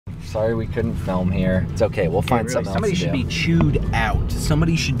Sorry we couldn't film here. It's okay, we'll find something else to do. Somebody should be chewed out.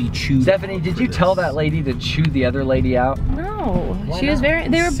 Somebody should be chewed Stephanie, out did you tell that lady to chew the other lady out? No. Why She was not? very,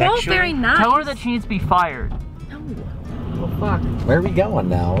 they were both very nice. Tell her that she needs to be fired. No. Well, fuck. Where are we going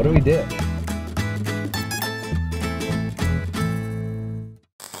now? What do we do?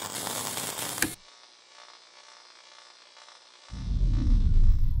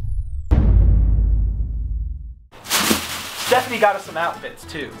 Stephanie got us some outfits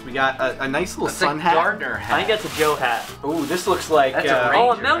too. We got a nice little sun hat. Gardener hat. I think that's a Joe hat. Ooh, this looks like That's a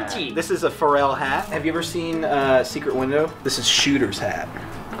oh, a Mountie. This is a Pharrell hat. Have you ever seen Secret Window? This is Shooter's hat.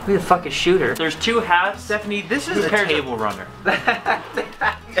 Who the fuck is Shooter? There's two hats. Stephanie, this is a pairs table runner.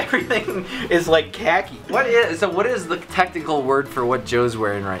 Everything is like khaki. What is the technical word for what Joe's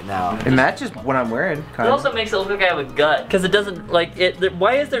wearing right now? It matches what I'm wearing. It also makes it look like I have a gut, because it doesn't like it.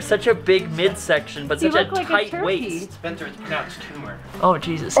 Why is there such a big midsection but such a tight waist? Spencer, it's pronounced tumor. Oh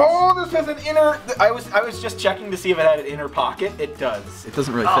Jesus! Oh, this has an inner. I was just checking to see if it had an inner pocket. It does. It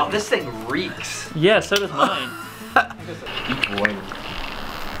doesn't really fit. Oh, me. this thing reeks. Yeah, so does mine.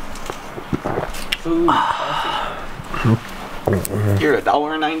 Food, You're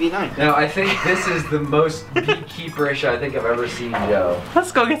 $1.99. No, I think this is the most beekeeperish I think I've ever seen Joe.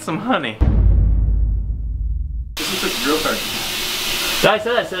 Let's go get some honey. This looks like a drill sergeant.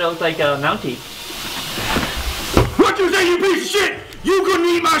 I said it looked like a Mountie. What you say, you piece of shit? You couldn't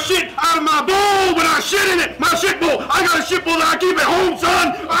eat my shit out of my bowl when I shit in it. My shit bowl. I got a shit bowl that I keep at home,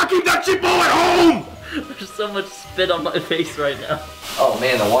 son. I keep that shit bowl at home. There's so much spit on my face right now. Oh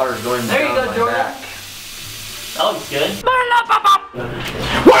man, the water's going There you down go, my Jordan. back. That looks good.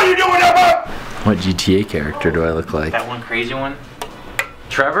 What are you doing there, bud? What GTA character do I look like? That one crazy one?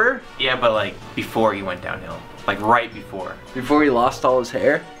 Trevor? Yeah, but like before he went downhill. Like right before. Before he lost all his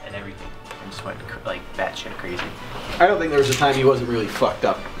hair? And everything. And just went like batshit crazy. I don't think there was a time he wasn't really fucked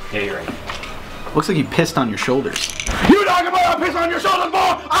up. Yeah, you're right. Looks like he pissed on your shoulders. You talking about I piss on your shoulders, boy?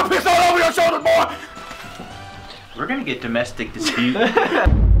 I piss all over your shoulders, boy. We're gonna get domestic dispute.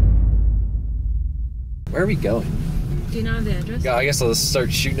 Where are we going? Do you know the address? Yeah, I guess I'll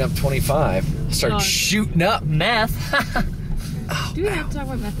start shooting up 25. Start shooting up Meth. Oh, Do we have to talk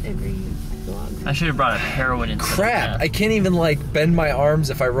about meth every vlog? I should have brought a heroin instead. crap! I can't even like bend my arms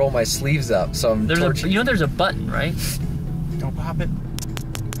if I roll my sleeves up, so I'm tortured. You know there's a button, right? Don't pop it.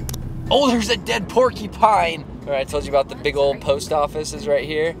 Oh, there's a dead porcupine! All right, I told you about the big old post office is right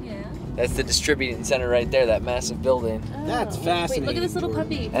here. Yeah. That's the distributing center right there, that massive building. Oh. That's fascinating. Wait, look at this little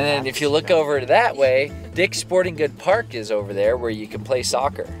puppy. And then if you look over that way, Dick's Sporting Good Park is over there where you can play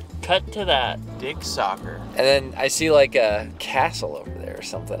soccer. Cut to that. Dick soccer. And then I see like a castle over there or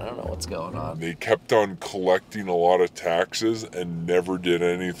something. I don't know what's going on. They kept on collecting a lot of taxes and never did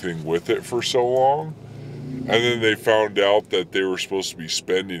anything with it for so long. And then they found out that they were supposed to be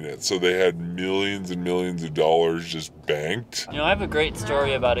spending it, so they had millions and millions of dollars just banked. You know, I have a great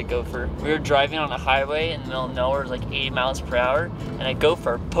story about a gopher. We were driving on a highway in the middle of nowhere, it was like 80 miles per hour, and a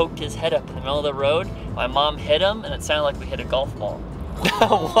gopher poked his head up in the middle of the road. My mom hit him, and it sounded like we hit a golf ball.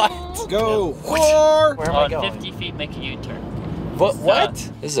 What? Go. Where am I On going? 50 feet, make a U-turn. What?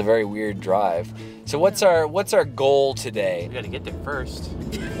 This is a very weird drive. So what's our goal today? We gotta get there first.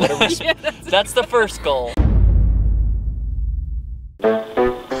 What are we? Yeah, that's the first goal.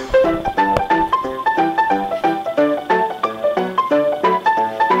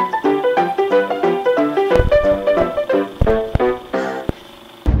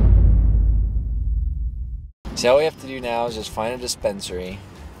 So all we have to do now is just find a dispensary.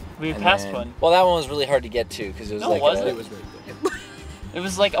 We and passed then- one. Well, that one was really hard to get to because it was No, like it wasn't. It was very good. It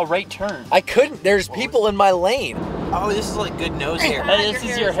was like a right turn. I couldn't. There's people in my lane. Oh, this is like good nose hair. This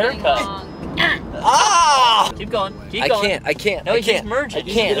is your haircut. Ah! Keep going. Keep going. I can't. No, I you can't. just merge it. I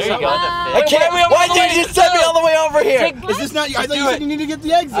can't. There you go. I can't. Why did you just send me all the way over here? Is this not? I thought you said you need to get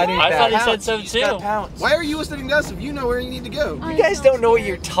the exit. I thought he said so too. Why are you listening to us if you know where you need to go? You guys don't know what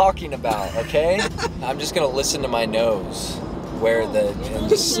you're talking about, okay? I'm just gonna listen to my nose. Where the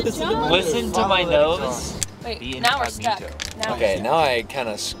Listen to my nose. Wait, now we're stuck. Okay, now I kind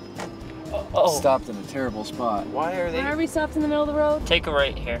of Oh, stopped in a terrible spot. Why are Why are we stopped in the middle of the road? take a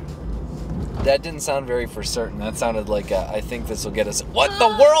right here. That didn't sound very for certain. That sounded like I think this will get us. What the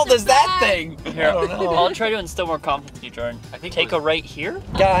world is that thing? Here, I don't know. I'll try to instill more confidence in you, Jordan. I think Take a right here.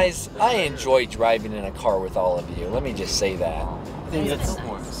 Guys, I enjoy driving in a car with all of you. Let me just say that. I think that's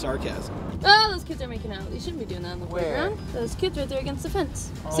more sarcasm. Oh, those kids are making out. You shouldn't be doing that on the playground. Those kids right there against the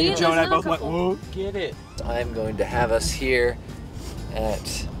fence. Oh, See, Joe and I there's both went, another couple. whoa, get it. I'm going to have us here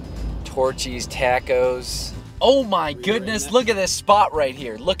at Torchy's Tacos. Oh my goodness, look at this spot right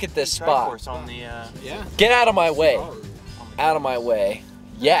here. Look at this spot. on the Yeah. Get out of my way. Out of my way.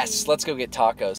 Yes, let's go get tacos.